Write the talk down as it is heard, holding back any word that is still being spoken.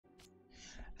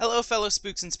Hello fellow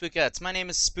spooks and spookettes, my name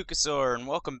is Spookasaur and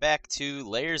welcome back to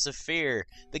Layers of Fear.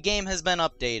 The game has been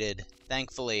updated,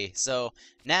 thankfully, so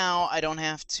now I don't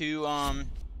have to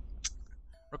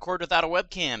record without a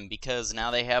webcam because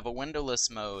now they have a windowless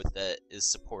mode that is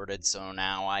supported, so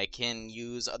now I can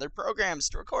use other programs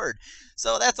to record.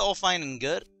 So that's all fine and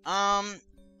good.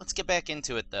 Let's get back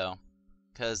into it though,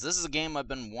 because this is a game I've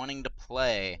been wanting to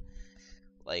play,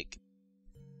 like,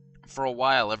 for a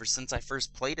while, ever since I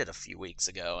first played it a few weeks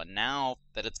ago, and now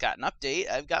that it's got an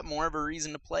update, I've got more of a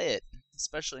reason to play it,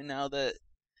 especially now that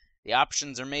the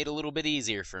options are made a little bit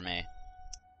easier for me.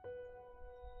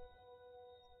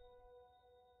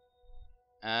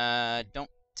 Don't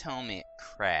tell me it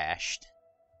crashed.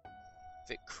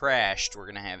 If it crashed, we're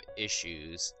gonna have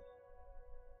issues.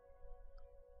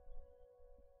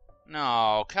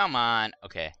 No, come on.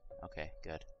 Okay,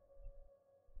 good.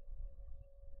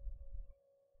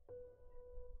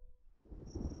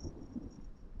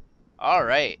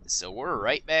 Alright, so we're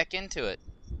right back into it.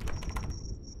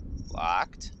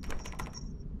 Locked.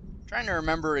 Trying to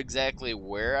remember exactly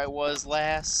where I was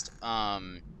last,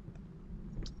 because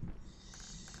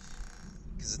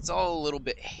it's all a little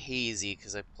bit hazy,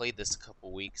 because I played this a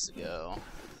couple weeks ago.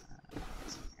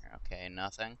 Okay,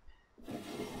 nothing.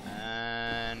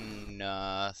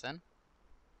 Nothing.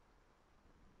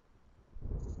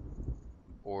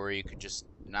 Or you could just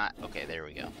not... Okay, there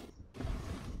we go.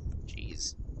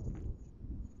 Jeez.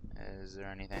 Is there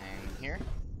anything here?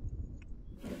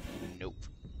 Nope.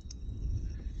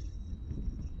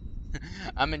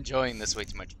 I'm enjoying this way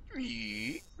too much.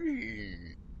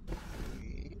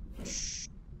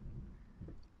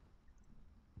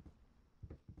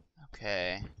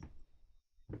 Okay.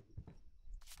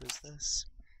 What is this?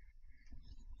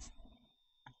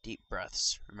 Deep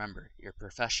breaths. Remember, you're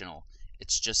professional.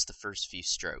 It's just the first few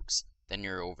strokes. Then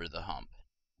you're over the hump.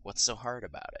 What's so hard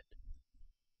about it?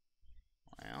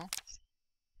 Well...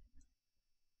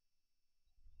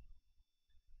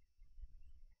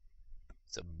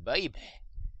 So, baby,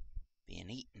 being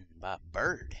eaten by a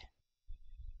bird.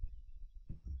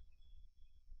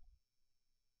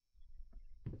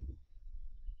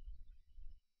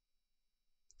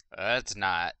 That's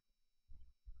not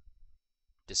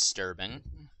disturbing.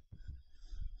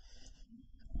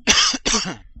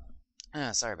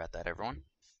 Sorry about that, everyone.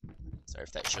 Sorry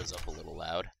if that shows up a little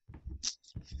loud.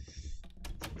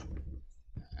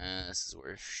 This is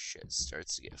where shit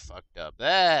starts to get fucked up.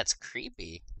 That's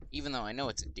creepy. Even though I know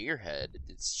it's a deer head,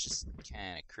 it's just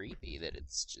kind of creepy that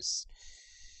it's just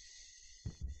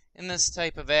in this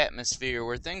type of atmosphere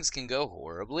where things can go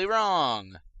horribly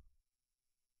wrong.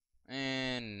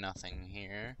 And nothing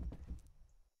here.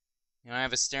 You want to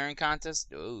have a staring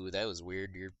contest? Oh, that was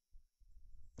weird. Your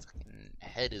fucking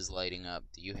head is lighting up.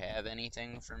 Do you have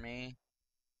anything for me?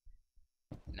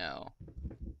 No.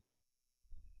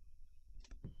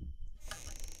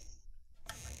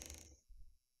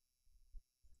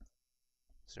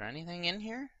 Is there anything in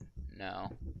here? No.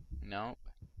 Nope.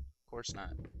 Of course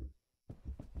not.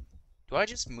 Do I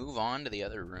just move on to the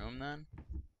other room then?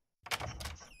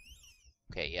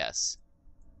 Okay, yes.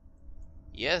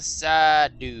 Yes, I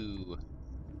do.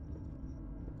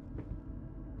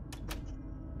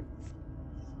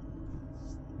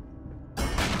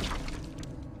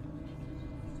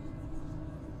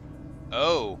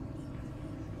 Oh.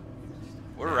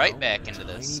 We're right back into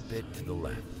this. Tiny bit to the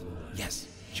left. Yes,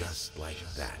 just like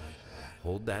that.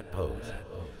 Hold that pose.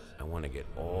 I want to get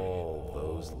all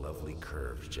those lovely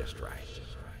curves just right.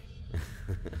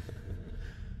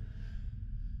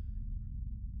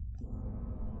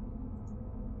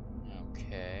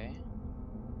 Okay.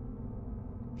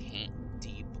 Paint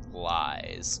deep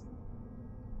lies.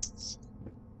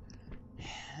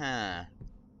 Huh.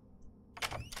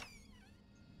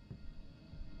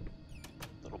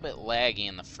 A little bit laggy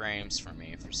in the frames for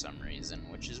me for some reason,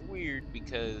 which is weird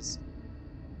because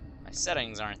my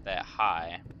settings aren't that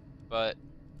high, but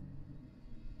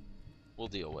we'll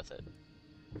deal with it.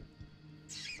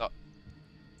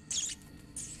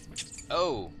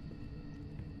 Oh!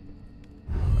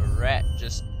 A rat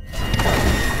just...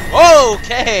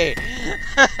 Okay!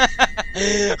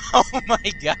 Oh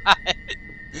my god!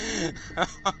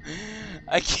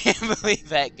 I can't believe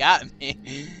that got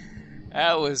me.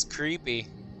 That was creepy.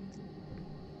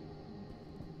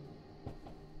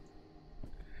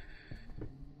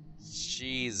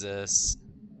 Jesus.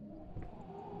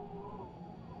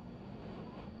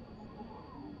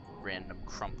 Random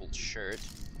crumpled shirt.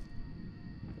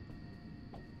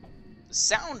 The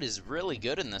sound is really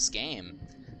good in this game.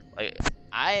 Like,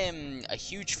 I am a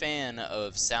huge fan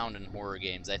of sound in horror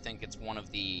games. I think it's one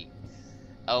of the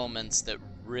elements that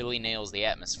really nails the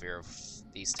atmosphere of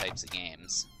these types of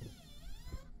games.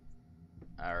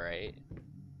 Alright.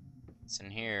 What's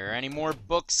in here? Are any more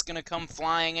books gonna come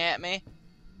flying at me?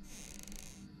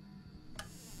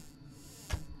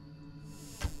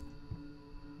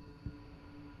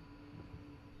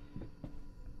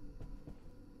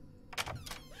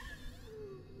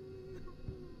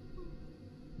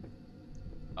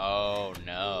 Oh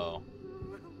no.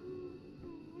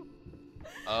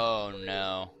 Oh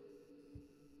no.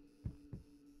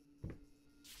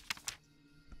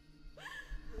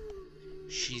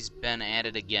 She's been at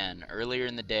it again. Earlier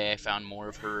in the day, I found more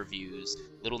of her reviews.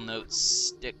 Little notes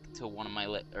stuck to one of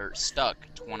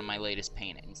my latest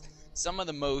paintings. Some of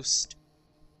the most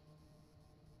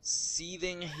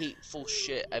seething, hateful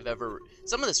shit I've ever...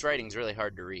 Some of this writing's really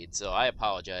hard to read, so I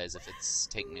apologize if it's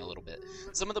taking me a little bit.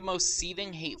 Some of the most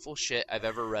seething, hateful shit I've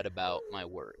ever read about my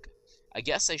work. I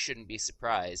guess I shouldn't be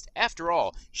surprised. After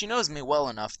all, she knows me well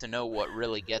enough to know what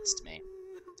really gets to me.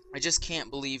 I just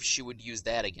can't believe she would use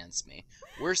that against me.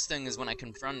 Worst thing is when I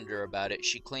confronted her about it,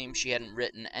 she claimed she hadn't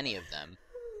written any of them.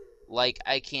 Like,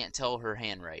 I can't tell her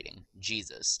handwriting.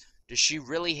 Jesus. Does she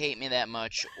really hate me that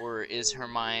much, or is her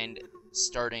mind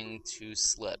starting to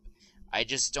slip? I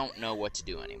just don't know what to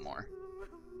do anymore.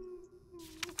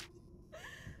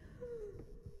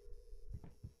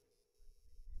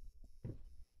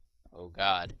 Oh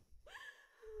God.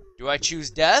 Do I choose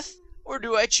death, or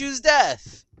do I choose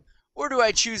death? Or do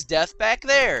I choose death back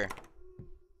there?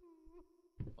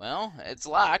 Well, it's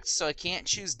locked, so I can't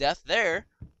choose death there.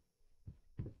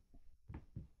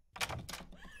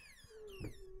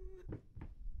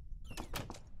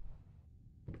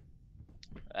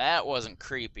 That wasn't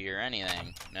creepy or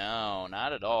anything. No,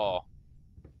 not at all.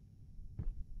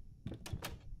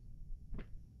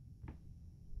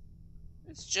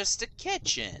 It's just a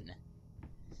kitchen.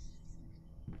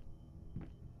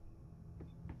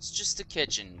 It's just a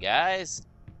kitchen, guys.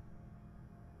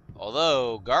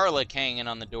 Although, garlic hanging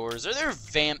on the doors. Are there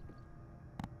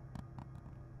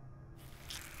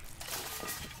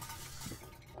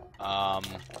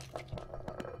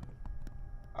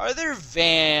Are there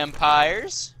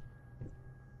vampires?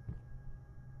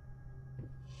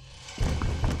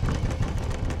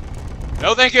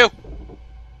 No, thank you.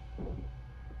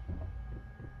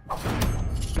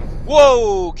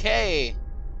 Whoa, okay.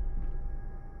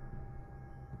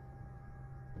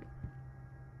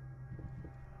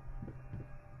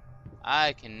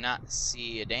 I cannot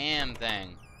see a damn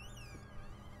thing.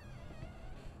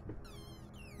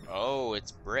 Oh,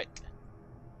 it's brick.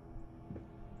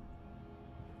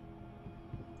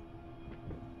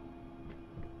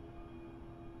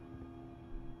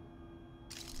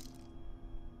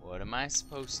 What am I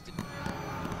supposed to do?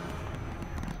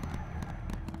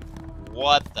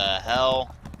 What the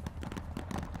hell?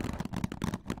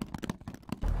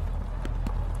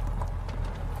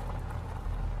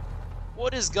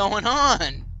 What is going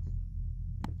on?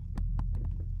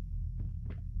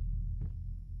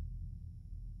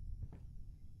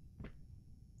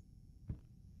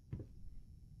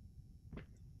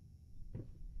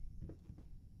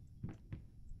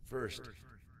 First,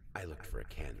 I looked for a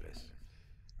canvas.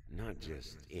 Not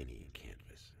just any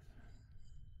canvas.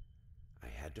 I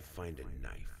had to find a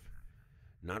knife.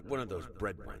 Not one of those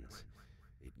bread ones.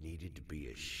 It needed to be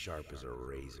as sharp as a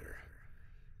razor.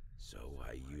 So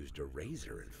I used a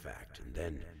razor, in fact, and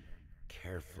then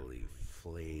carefully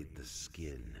flayed the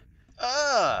skin.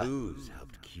 Booze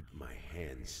helped keep my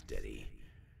hand steady.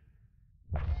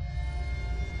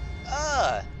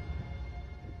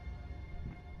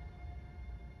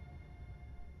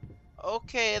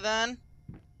 Okay then.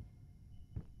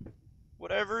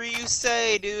 Whatever you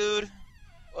say, dude.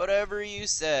 Whatever you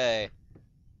say.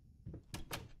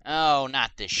 Oh,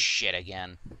 not this shit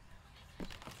again.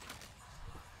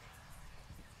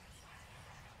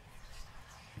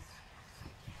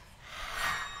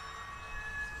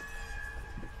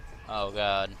 Oh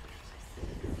God.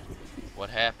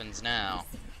 What happens now?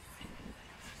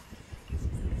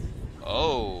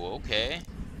 Oh, okay.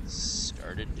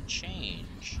 Started to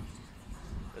change.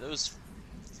 Are those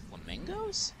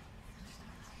flamingos?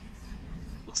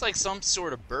 Looks like some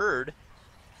sort of bird.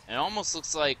 It almost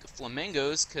looks like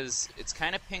flamingos because it's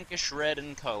kind of pinkish red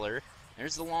in color.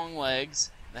 There's the long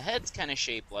legs. The head's kind of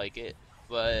shaped like it,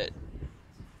 but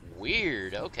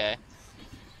weird. Okay.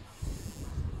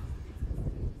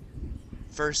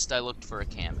 First, I looked for a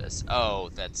canvas. Oh,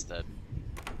 that's the...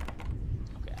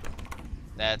 Okay.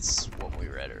 That's what we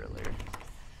read earlier.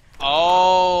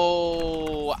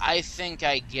 Oh, I think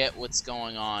I get what's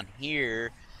going on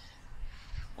here.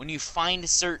 When you find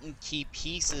certain key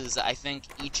pieces, I think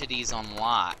each of these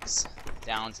unlocks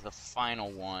down to the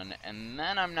final one, and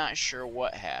then I'm not sure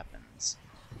what happens.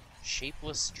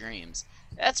 Shapeless dreams.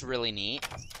 That's really neat.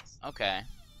 Okay.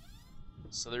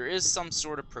 So there is some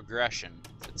sort of progression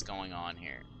that's going on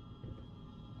here.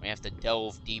 We have to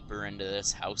delve deeper into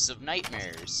this house of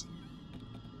nightmares.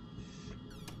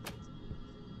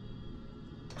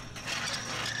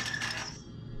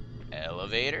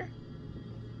 Elevator?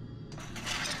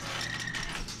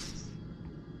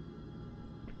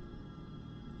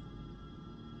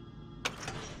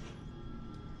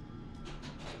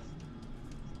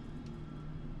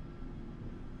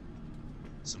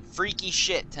 Some freaky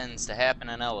shit tends to happen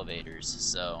in elevators,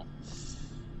 so...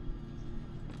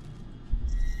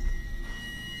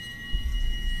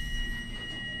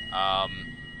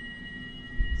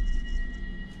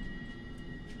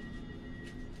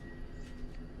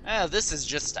 this is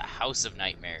just a house of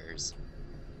nightmares.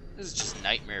 This is just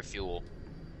nightmare fuel.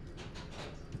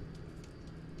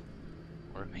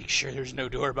 Or make sure there's no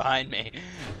door behind me.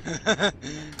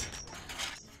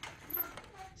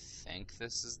 Think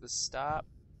this is the stop?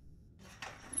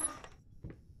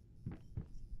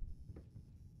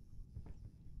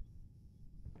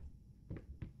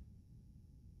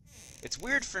 It's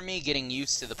weird for me getting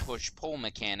used to the push-pull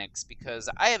mechanics because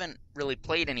I haven't really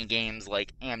played any games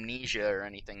like Amnesia or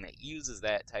anything that uses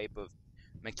that type of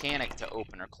mechanic to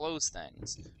open or close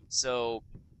things. So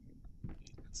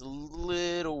it's a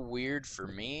little weird for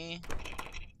me,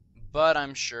 but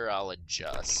I'm sure I'll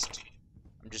adjust.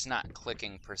 I'm just not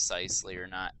clicking precisely or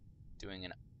not doing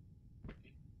an...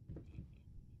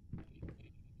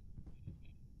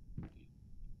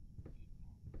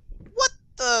 What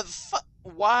the fuck?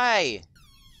 Why?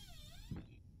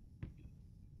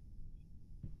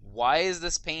 Why is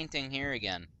this painting here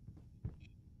again?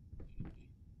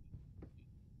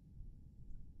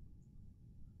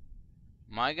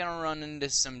 Am I gonna run into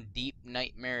some deep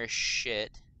nightmarish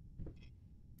shit?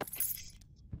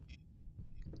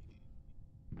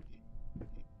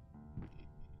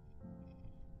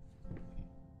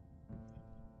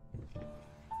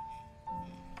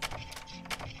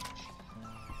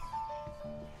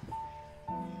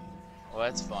 Well,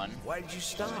 that's fun. Why did you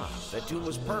stop? That tune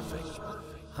was perfect.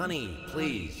 Honey,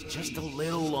 please, just a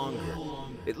little longer.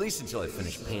 At least until I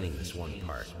finish painting this one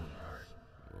part.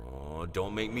 Oh,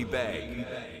 don't make me beg.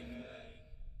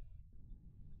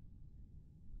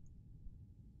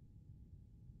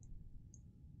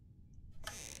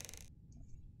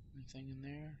 Anything in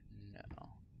there? No.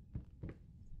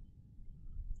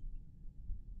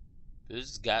 This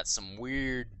has got some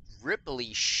weird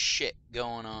ripply shit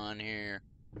going on here.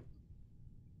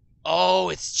 Oh,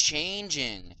 it's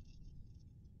changing.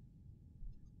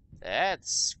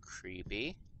 That's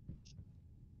creepy.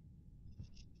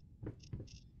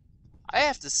 I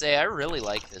have to say, I really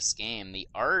like this game. The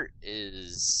art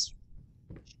is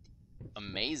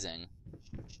amazing.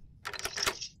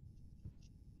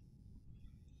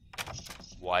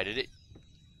 Why'd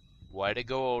it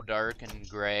go all dark and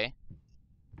gray?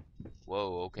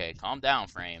 Whoa, okay, calm down,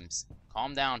 frames.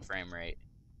 Calm down, frame rate.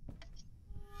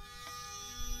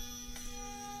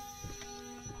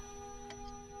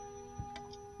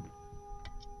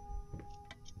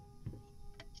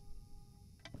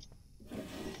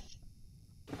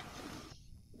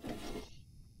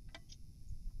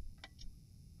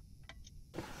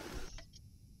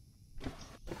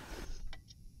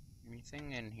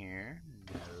 Anything in here?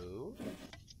 No.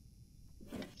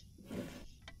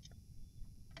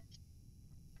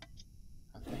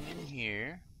 Nothing in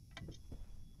here.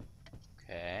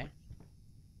 Okay.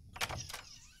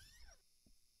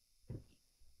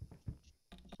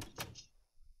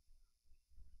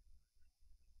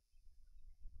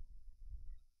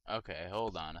 Okay,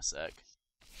 hold on a sec.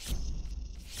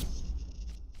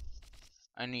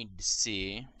 I need to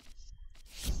see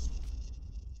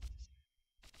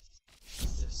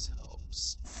if this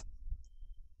helps.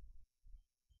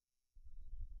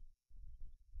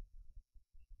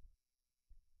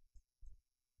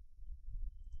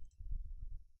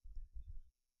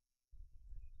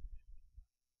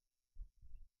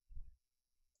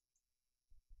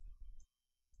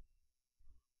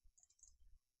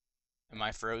 Am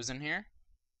I frozen here?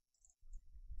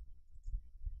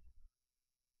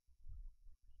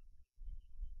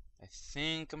 I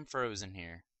think I'm frozen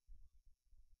here.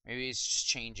 Maybe it's just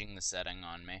changing the setting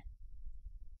on me.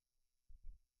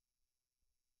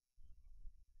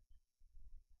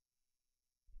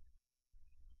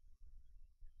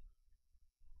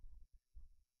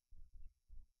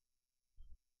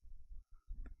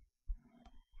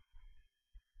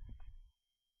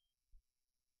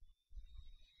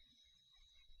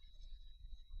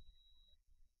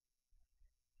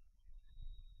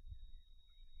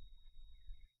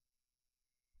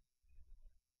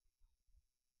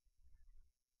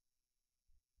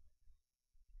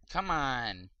 Come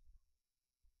on.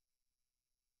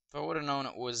 If I would have known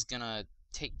it was gonna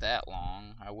take that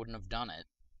long, I wouldn't have done it.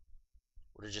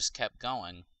 Would have just kept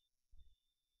going.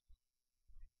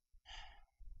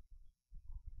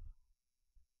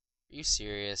 Are you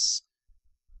serious?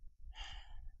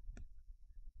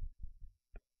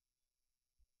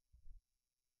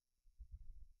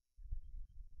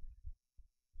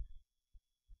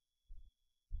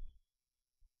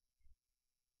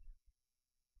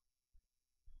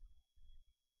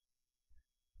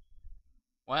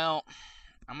 Well,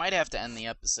 I might have to end the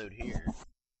episode here and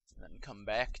then come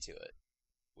back to it.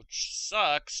 Which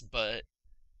sucks, but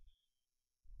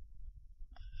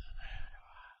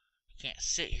I can't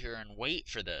sit here and wait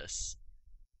for this.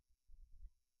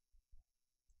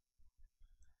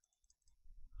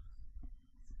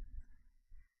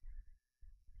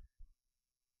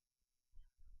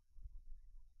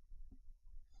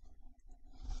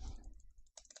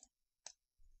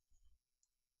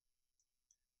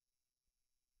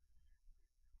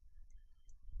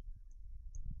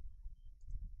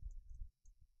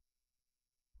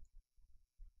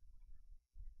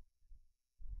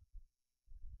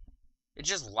 It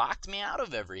just locked me out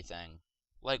of everything.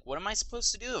 Like, what am I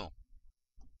supposed to do?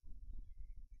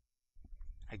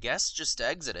 I guess just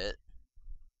exit it.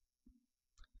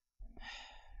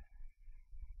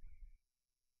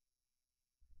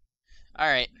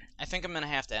 Alright, I think I'm gonna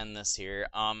have to end this here.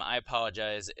 I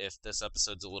apologize if this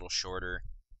episode's a little shorter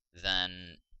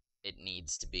than it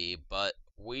needs to be, but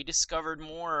we discovered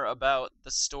more about the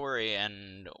story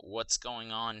and what's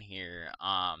going on here.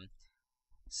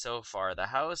 So far, the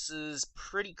house is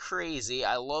pretty crazy.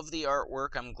 I love the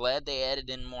artwork. I'm glad they added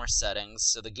in more settings,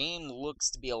 so the game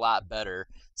looks to be a lot better.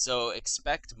 So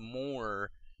expect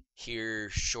more here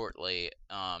shortly.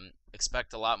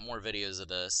 Expect a lot more videos of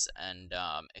this, and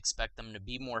expect them to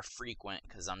be more frequent,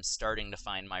 because I'm starting to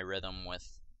find my rhythm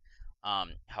with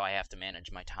how I have to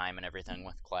manage my time and everything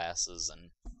with classes and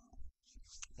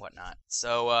whatnot.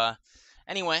 So,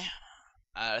 anyway,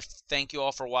 thank you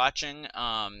all for watching.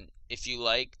 If you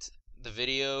liked the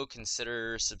video,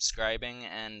 consider subscribing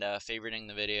and favoriting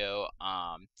the video.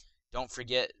 Don't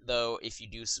forget, though, if you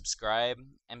do subscribe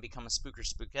and become a Spooker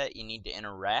Spookette, you need to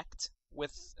interact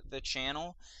with the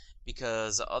channel,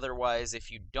 because otherwise,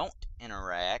 if you don't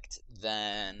interact,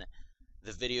 then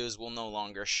the videos will no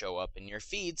longer show up in your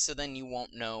feed, so then you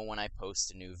won't know when I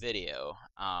post a new video.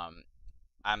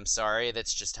 I'm sorry,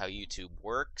 that's just how YouTube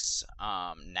works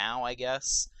now, I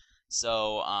guess.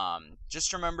 So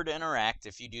just remember to interact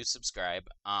if you do subscribe.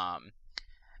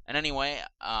 And anyway,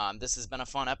 this has been a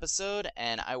fun episode,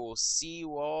 and I will see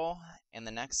you all in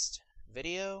the next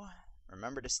video.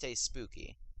 Remember to stay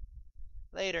spooky.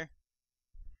 Later.